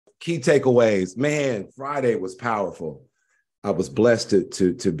key takeaways. Man, Friday was powerful. I was blessed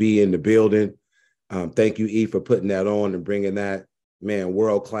to be in the building. Thank you, E, for putting that on and bringing that, man,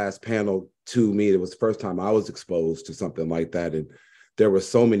 world-class panel to me. It was the first time I was exposed to something like that. And there were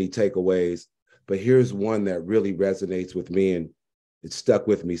so many takeaways. But here's one that really resonates with me, and it's stuck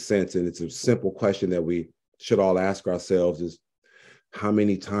with me since. And it's a simple question that we should all ask ourselves is, how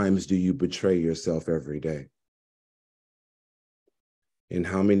many times do you betray yourself every day? And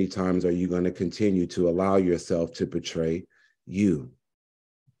how many times are you going to continue to allow yourself to betray you?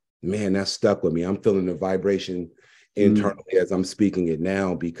 Man, that stuck with me. I'm feeling the vibration internally as I'm speaking it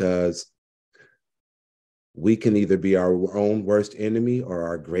now, because we can either be our own worst enemy or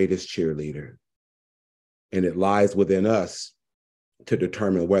our greatest cheerleader. And it lies within us to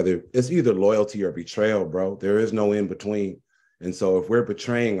determine whether it's either loyalty or betrayal, bro. There is no in between. And so if we're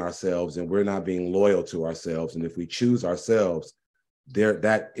betraying ourselves and we're not being loyal to ourselves, and if we choose ourselves,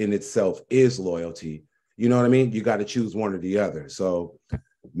 that in itself is loyalty. You know what I mean? You got to choose one or the other. So,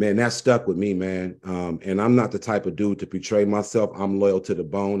 man, that stuck with me, man. And I'm not the type of dude to betray myself. I'm loyal to the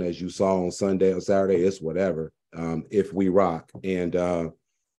bone, as you saw on Sunday or Saturday. It's whatever. If we rock. And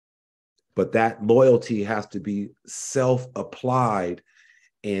but that loyalty has to be self-applied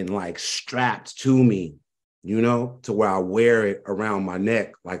and like strapped to me, you know, to where I wear it around my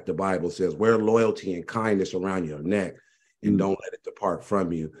neck, like the Bible says, wear loyalty and kindness around your neck and don't let it depart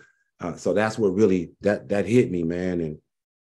from you. So that's what really that hit me, man. And